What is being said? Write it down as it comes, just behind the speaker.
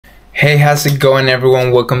Hey, how's it going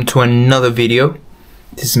everyone? Welcome to another video.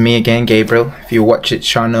 This is me again, Gabriel. If you watch it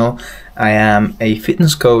channel, I am a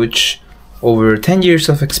fitness coach, over 10 years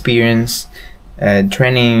of experience,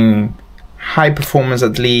 training high performance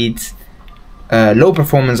athletes, low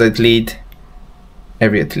performance athlete,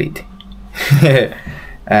 every athlete,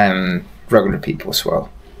 and regular people as well.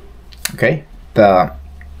 Okay, but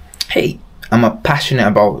hey, I'm passionate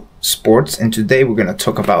about sports, and today we're gonna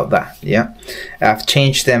talk about that. Yeah, I've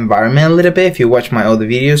changed the environment a little bit. If you watch my other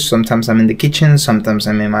videos, sometimes I'm in the kitchen, sometimes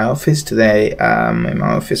I'm in my office. Today I'm in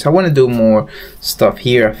my office. I want to do more stuff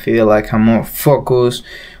here. I feel like I'm more focused.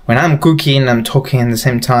 When I'm cooking, I'm talking at the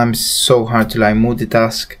same time. It's so hard to like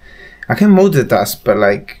multitask. I can multitask, but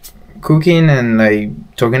like cooking and like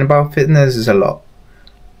talking about fitness is a lot,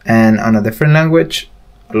 and on a different language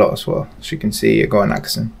a lot as well. As you can see, I got an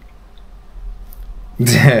accent.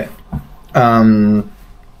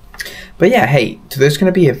 But yeah, hey, today's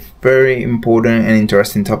gonna be a very important and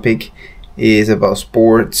interesting topic. Is about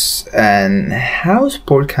sports and how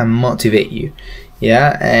sport can motivate you.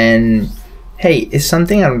 Yeah, and hey, it's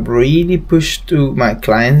something I really push to my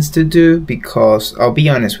clients to do, because I'll be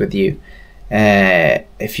honest with you,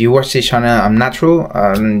 if you watch this channel, I'm natural.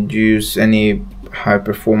 I don't use any high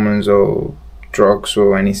performance or drugs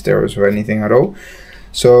or any steroids or anything at all.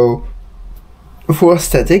 So for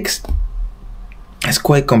aesthetics, it's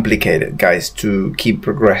quite complicated, guys, to keep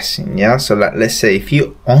progressing. Yeah, so like, let's say if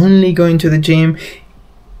you only go into the gym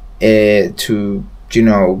to, you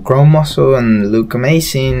know, grow muscle and look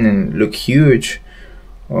amazing and look huge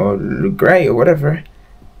or look great or whatever,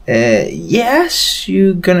 yes,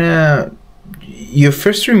 your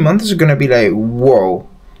first 3 months are gonna be like, whoa,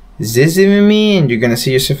 is this even me? And you're gonna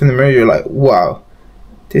see yourself in the mirror, you're like, wow,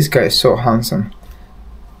 this guy is so handsome.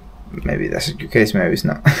 Maybe that's your case, maybe it's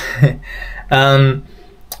not.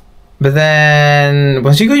 But then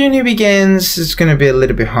once you go uni begins, it's gonna be a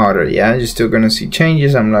little bit harder. Yeah, you're still gonna see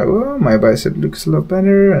changes. I'm like, well, my bicep looks a lot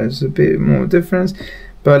better, there's a bit more difference.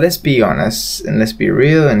 But let's be honest and let's be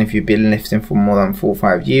real, and if you've been lifting for more than 4 or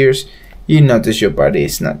 5 years, you notice your body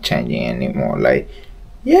is not changing anymore. Like,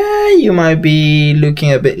 yeah, you might be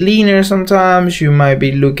looking a bit leaner sometimes, you might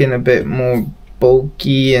be looking a bit more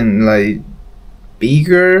bulky and like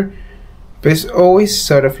bigger, but it's always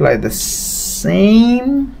sort of like the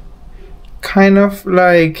same kind of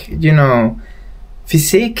like, you know,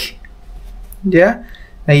 physique. Yeah,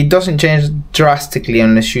 like it doesn't change drastically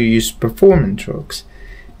unless you use performance drugs,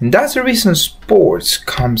 and that's the reason sports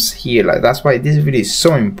comes here. Like, that's why this video is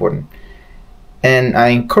so important, and I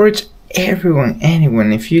encourage anyone,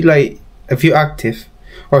 if you're active,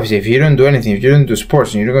 obviously if you don't do anything, if you don't do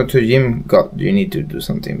sports and you don't go to the gym, God, you need to do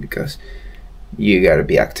something, because you gotta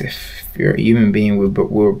be active. If you're a human being, we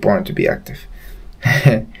were born to be active.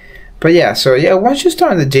 But yeah, so yeah, once you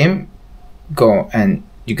start the gym, go and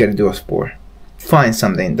you gotta do a sport. Find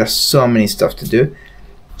something. There's so many stuff to do.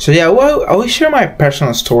 So yeah, well, I will share my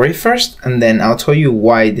personal story first, and then I'll tell you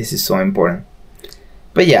why this is so important.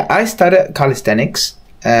 But yeah, I started calisthenics.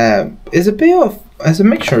 It's a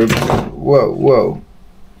mixture of, whoa,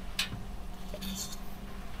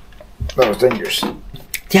 that was dangerous.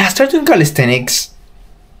 Yeah, I started doing calisthenics,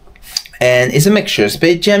 and it's a mixture. It's a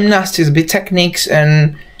bit gymnastics, a bit techniques,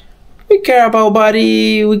 and we care about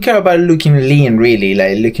body. We care about looking lean, really,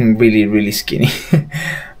 like looking really, really skinny.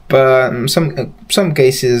 But some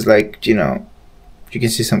cases, like, you know, you can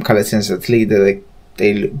see some calisthenics athletes that like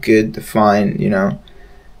they look good, they're fine, you know,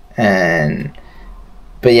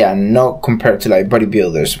 but yeah, not compared to like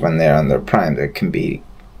bodybuilders when they're on their prime. They can be,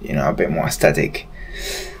 you know, a bit more aesthetic.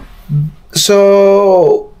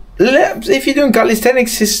 So if you're doing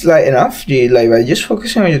calisthenics, it's like enough. You like by just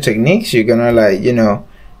focusing on your techniques, you're gonna like, you know,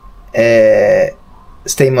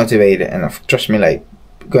 stay motivated enough. Trust me, like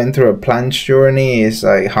going through a planche journey is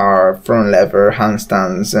like hard, front lever,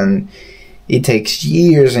 handstands, and it takes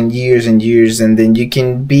years and years and years, and then you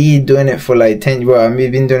can be doing it for like 10. Well, I've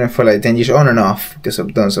been doing it for like 10 years on and off, because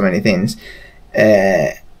I've done so many things,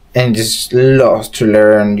 and just lost to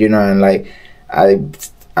learn, you know, and like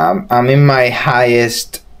I'm in my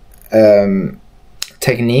highest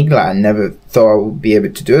technique. Like, I never thought I would be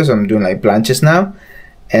able to do it, so I'm doing like planches now,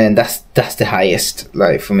 and that's the highest,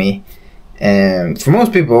 like, for me. And for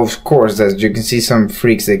most people, of course, as you can see, some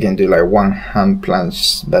freaks, they can do like one hand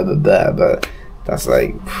planche, blah blah blah, but that's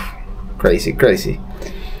like crazy.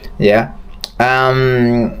 Yeah.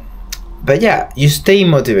 But yeah, you stay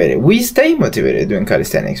motivated. We stay motivated doing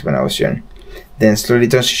calisthenics when I was young. Then slowly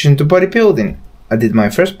transitioned to bodybuilding. I did my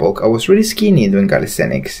first bulk. I was really skinny doing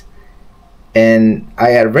calisthenics, and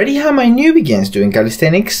I already had my newbie gains doing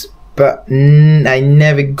calisthenics, but I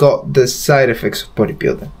never got the side effects of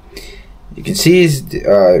bodybuilding. You can see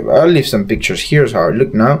I'll leave some pictures. Here's how I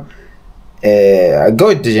look now. I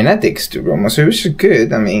got the genetics to grow muscle, which is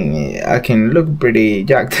good. I mean, I can look pretty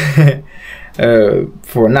jacked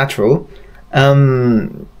for natural.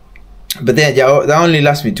 But then that only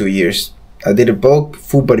lasts me 2 years. I did a bulk,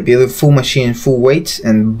 full bodybuilder, full machine, full weights,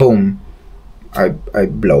 and boom, I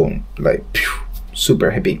blown like pew,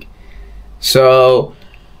 super big. So,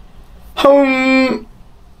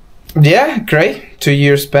 yeah, great. 2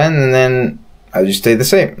 years spent, and then I just stay the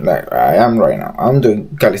same like I am right now. I'm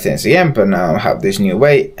doing calisthenics again, but now I have this new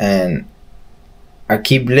weight, and I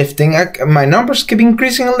keep lifting. My numbers keep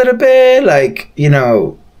increasing a little bit, like, you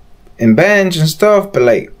know, in bench and stuff, but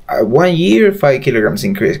like 1 year, 5 kilograms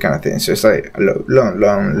increase kind of thing. So it's like a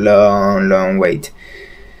long wait.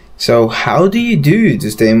 So how do you do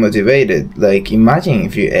to stay motivated? Like, imagine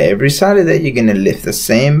if you every Saturday you're gonna lift the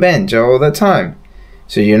same bench all the time.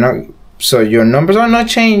 So your numbers are not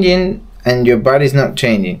changing and your body's not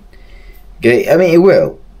changing. Okay, I mean it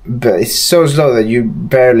will, but it's so slow that you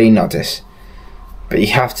barely notice. But you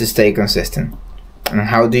have to stay consistent. And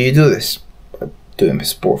how do you do this? Doing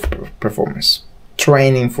sport performance.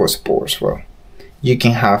 Training for sports. Well, you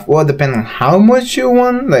can have, well, depending on how much you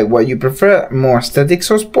want, like what you prefer, more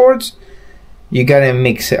aesthetics or sports, you gotta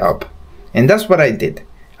mix it up. And that's what I did.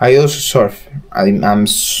 I also surf. I'm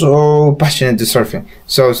so passionate to surfing.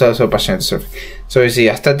 So passionate to surfing. So you see,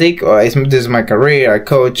 aesthetic, this is my career, I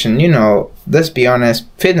coach, and you know, let's be honest,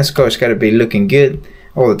 fitness coach gotta be looking good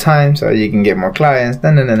all the time so you can get more clients,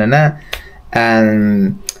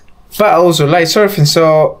 and but I also like surfing,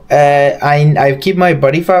 so I keep my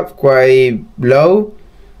body fat quite low.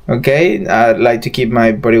 Okay, I like to keep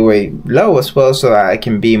my body weight low as well, so that I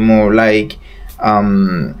can be more like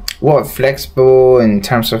flexible in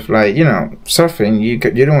terms of, like, you know, surfing. You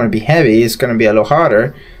don't want to be heavy. It's gonna be a lot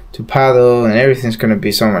harder to paddle, and everything's gonna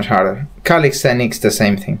be so much harder. Calisthenics, the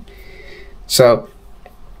same thing. So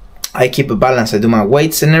I keep a balance. I do my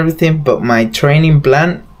weights and everything, but my training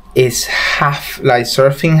plan is half like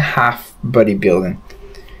surfing, half bodybuilding.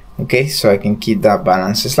 Okay, so I can keep that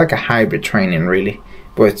balance. It's like a hybrid training, really,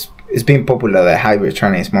 but it's been popular that hybrid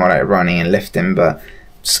training is more like running and lifting, but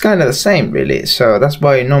it's kind of the same, really. So that's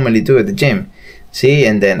why I normally do at the gym. See,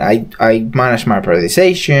 and then I manage my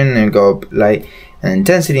periodization and go up, like, an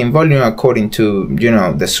intensity and volume according to, you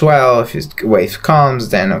know, the swell. If wave comes,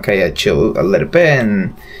 then okay, I chill a little bit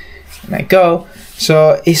and I go.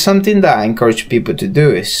 So it's something that I encourage people to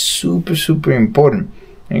do. It's super important.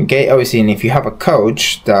 Okay, obviously, and if you have a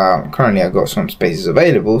coach, that currently I got some spaces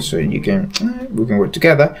available, so you can we can work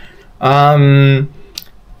together.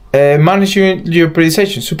 Manage your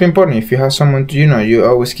periodization, super important. If you have someone to, you know, you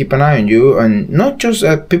always keep an eye on you, and not just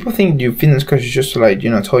people think your fitness coach is just like,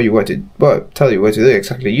 you know, tell you what to do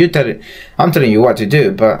exactly. I'm telling you what to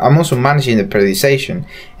do, but I'm also managing the periodization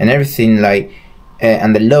and everything, like,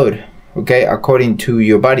 and the load. Okay, according to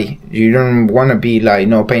your body. You don't want to be like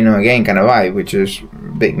no pain no gain kind of vibe, which is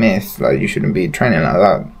big myth. Like, you shouldn't be training like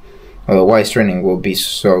that. Otherwise, training will be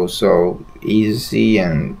so easy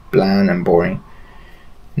and bland and boring.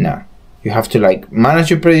 No, you have to, like, manage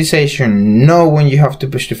your periodization, know when you have to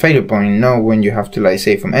push the failure point, know when you have to, like,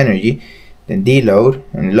 save from energy, then deload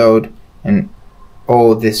and load, and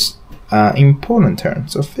all this important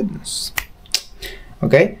terms of fitness.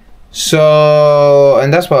 Okay. So,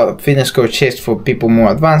 and that's what fitness coach is for people more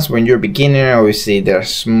advanced. When you're a beginner, obviously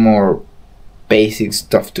there's more basic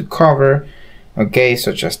stuff to cover, okay,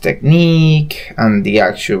 such as technique and the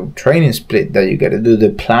actual training split that you gotta do.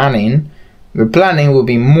 The planning will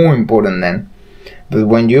be more important then. But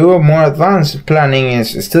when you're more advanced, planning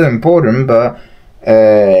is still important, but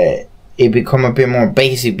it become a bit more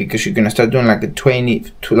basic, because you're gonna start doing like a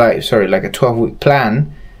 12-week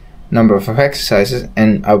plan, number of exercises,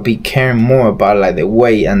 and I'll be caring more about, like, the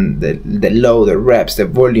weight and the load, the reps, the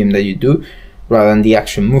volume that you do, rather than the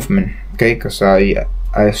actual movement. Okay, because I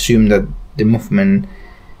assume that the movement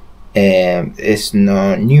is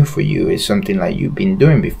not new for you. It's something like you've been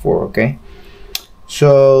doing before. Okay,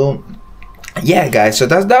 so yeah, guys, so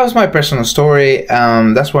that was my personal story.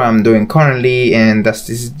 That's what I'm doing currently, and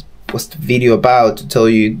this was the video about, to tell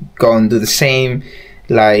you go and do the same.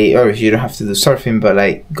 Like, or you don't have to do surfing, but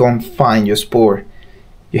like, go and find your sport.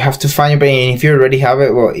 You have to find your brain, and if you already have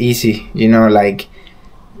it, well, easy, you know, like,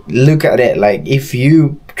 look at it. Like, if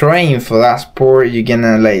you train for that sport, you're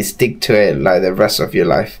gonna, like, stick to it like the rest of your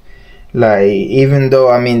life. Like, even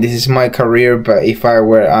though, I mean, this is my career, but if I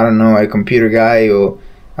were, I don't know, a computer guy, or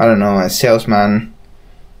I don't know, a salesman,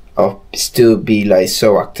 I'll still be, like,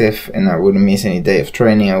 so active, and I wouldn't miss any day of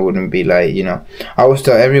training. I wouldn't be, like, you know, I always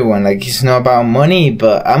tell everyone, like, it's not about money,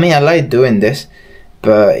 but I mean, I like doing this,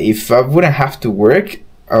 But if I wouldn't have to work,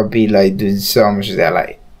 I'll be like doing so much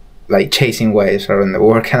that, like chasing waves around the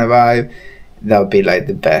world kind of vibe. That would be like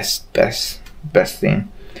the best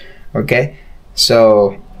thing. Okay,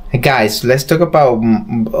 so guys, let's talk about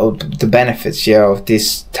the benefits, yeah, of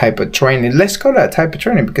this type of training. Let's call that type of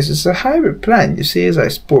training because it's a hybrid plan. You see, it's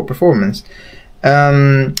like sport performance.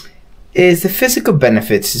 Is the physical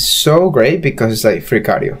benefits is so great because it's like free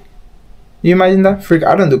cardio. You imagine that? Free.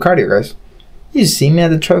 I don't do cardio, guys. You see me at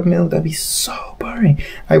the treadmill, that'd be so boring.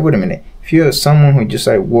 Like, wait a minute. If you're someone who just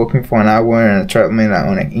like walking for an hour on a treadmill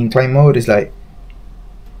on an incline mode, it's like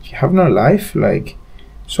you have no life. Like,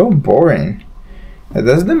 so boring. Like,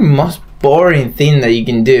 that's the most boring thing that you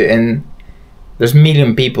can do, and there's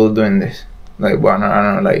million people doing this. Like, well, I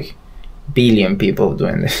don't know, like billion people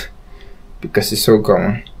doing this because it's so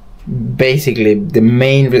common. Basically, the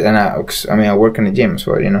main reason, I work in a gym as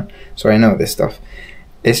well, you know, so I know this stuff.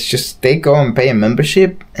 It's just they go and pay a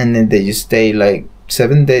membership, and then they just stay like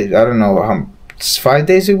 7 days. I don't know, 5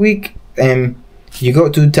 days a week, and you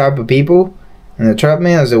got two type of people. And the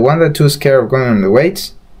treadmill is the one that's too scared of going on the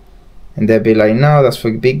weights, and they'll be like, no, that's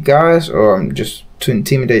for big guys, or I'm just too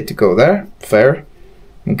intimidated to go there. Fair,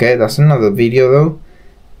 okay, that's another video though.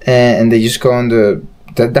 And they just go on the.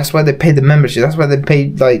 That's why they pay the membership. That's why they pay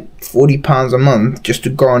like £40 a month just to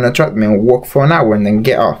go on a treadmill, walk for an hour, and then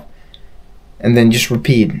get off, and then just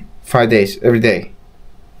repeat 5 days every day.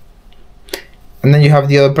 And then you have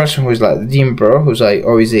the other person who's like the gym bro, who's like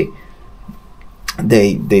obviously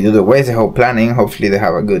they do the weights, the whole planning. Hopefully they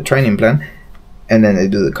have a good training plan, and then they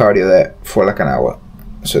do the cardio there for like an hour.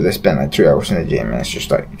 So they spend like 3 hours in the gym, and it's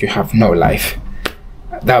just like you have no life.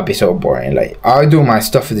 That would be so boring. Like, I do my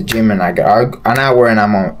stuff at the gym, and I get an hour, and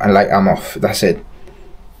I'm off. That's it.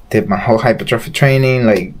 Did my whole hypertrophy training,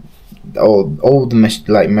 like all the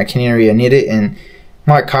machinery I needed, and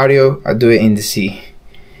my cardio I do it in the sea.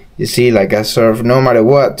 You see, like I surf no matter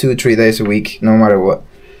what, 2-3 days a week, no matter what.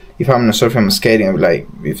 If I'm not surfing, I'm skating. I'm like,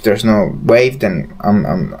 if there's no wave, then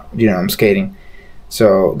I'm skating.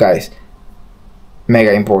 So guys,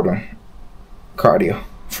 mega important cardio,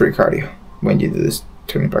 free cardio when you do this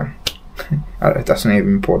training plan. That's not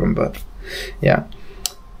even important, but yeah.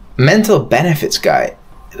 Mental benefits, guy,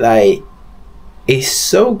 like it's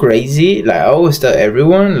so crazy. Like I always tell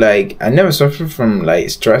everyone, like I never suffered from like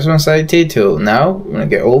stress or anxiety till now when I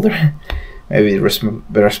get older. Maybe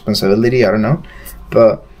responsibility, I don't know,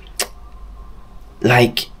 but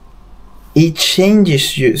like it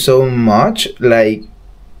changes you so much. Like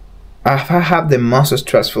if I have the most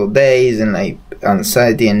stressful days and like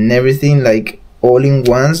anxiety and everything like all in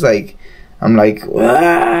once, like I'm like,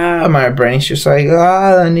 my brain's just like,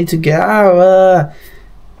 I need to get out.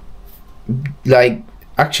 Like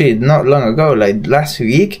actually not long ago, like last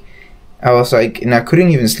week, I was like, and I couldn't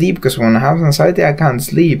even sleep because when I have anxiety I can't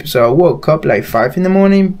sleep. So I woke up like 5 in the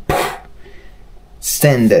morning,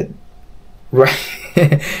 standard, right?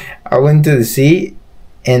 I went to the sea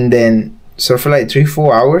and then surfed for like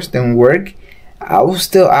 3-4 hours, then work. I was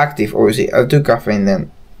still active, obviously. I took caffeine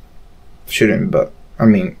then, shouldn't, but I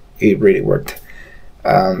mean it really worked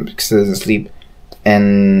because I didn't sleep.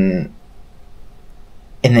 And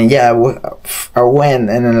then yeah, I went,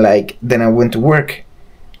 and then I went to work,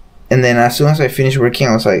 and then as soon as I finished working,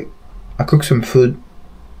 I was like, I cooked some food,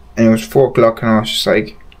 and it was 4 o'clock, and I was just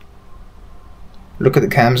like, look at the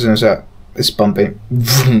cams, and it's pumping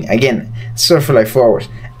again. Surfed for like 4 hours,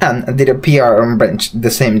 and I did a PR on bench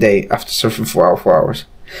the same day after surfing for 4 hours.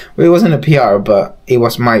 Well, it wasn't a PR, but it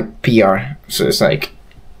was my PR, so it's like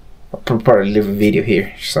I'll probably leave a video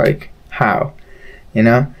here. It's like how, you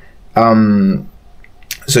know.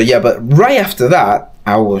 So yeah, but right after that,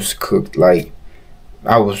 I was cooked. Like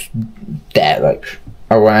I was dead. Like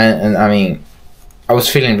I went, and I mean, I was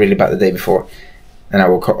feeling really bad the day before, and I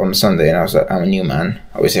woke up on Sunday, and I was like, I'm a new man.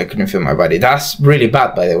 Obviously, I couldn't feel my body. That's really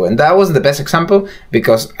bad, by the way. And that wasn't the best example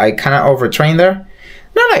because I kind of overtrained there.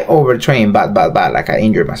 Not like overtrained, bad. Like I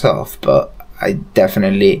injured myself, but I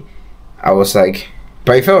was like,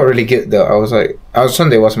 but I felt really good though. I was like,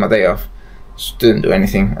 Sunday was my day off. Just didn't do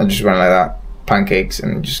anything. I just went like that. Pancakes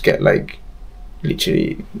and just get like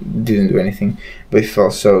literally didn't do anything, but it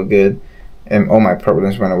felt so good, and all my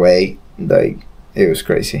problems went away. Like it was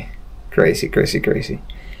crazy.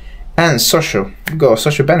 And social, got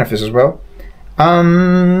social benefits as well.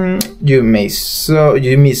 You meet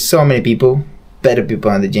so many people, better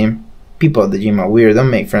people at the gym. People at the gym are weird. Don't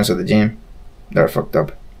make friends at the gym, they're fucked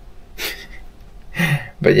up.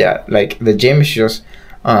 But yeah, like the gym is just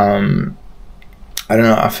I don't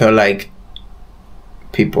know, I feel like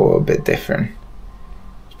people are a bit different,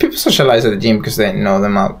 people socialize at the gym because they know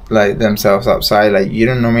them out, like themselves outside. Like you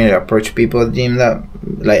don't normally approach people at the gym that,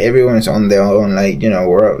 like, everyone is on their own, like, you know,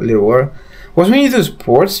 little world. Whereas when you do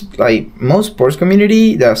sports, like most sports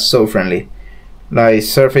community, they're so friendly. Like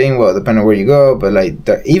surfing, well, depending on where you go, but like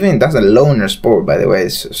even that's a loner sport, by the way.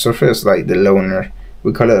 Surfing is like the loner.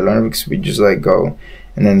 We call it a loner because we just like go,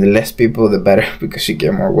 and then the less people, the better, because you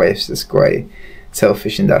get more waves. It's quite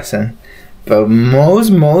selfish in that sense. But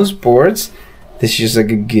most sports, there's just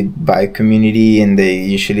like a good vibe community, and they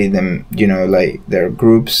usually them, you know, like there are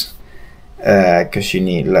groups, because you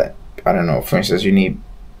need, like, I don't know, for instance, you need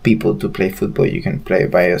people to play football. You can play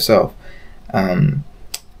it by yourself, and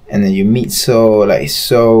then you meet so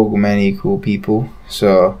many cool people.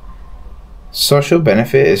 So social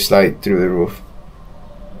benefit is like through the roof.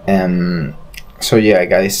 So yeah,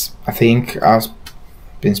 guys, I think I've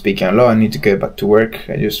been speaking a lot. I need to get back to work.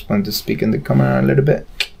 I just want to speak in the camera a little bit.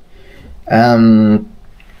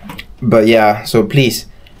 But yeah, so please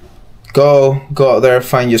go out there,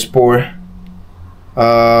 find your sport.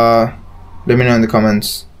 Let me know in the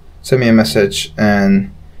comments, send me a message,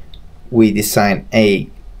 and we design a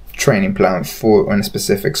training plan for a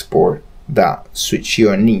specific sport that suits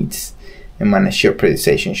your needs and manage your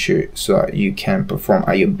prioritization so that you can perform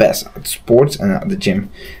at your best at sports and at the gym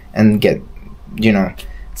and get, you know,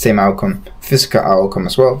 same outcome, physical outcome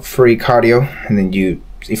as well, free cardio. And then you,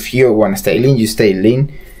 if you want to stay lean, you stay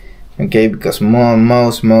lean, okay, because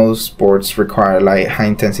most sports require like high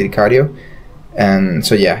intensity cardio. And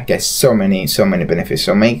so yeah, guys, so many benefits.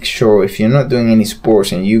 So make sure, if you're not doing any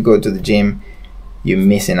sports and you go to the gym, you're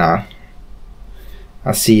missing out.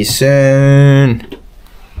 I'll see you soon.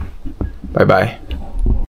 Bye bye.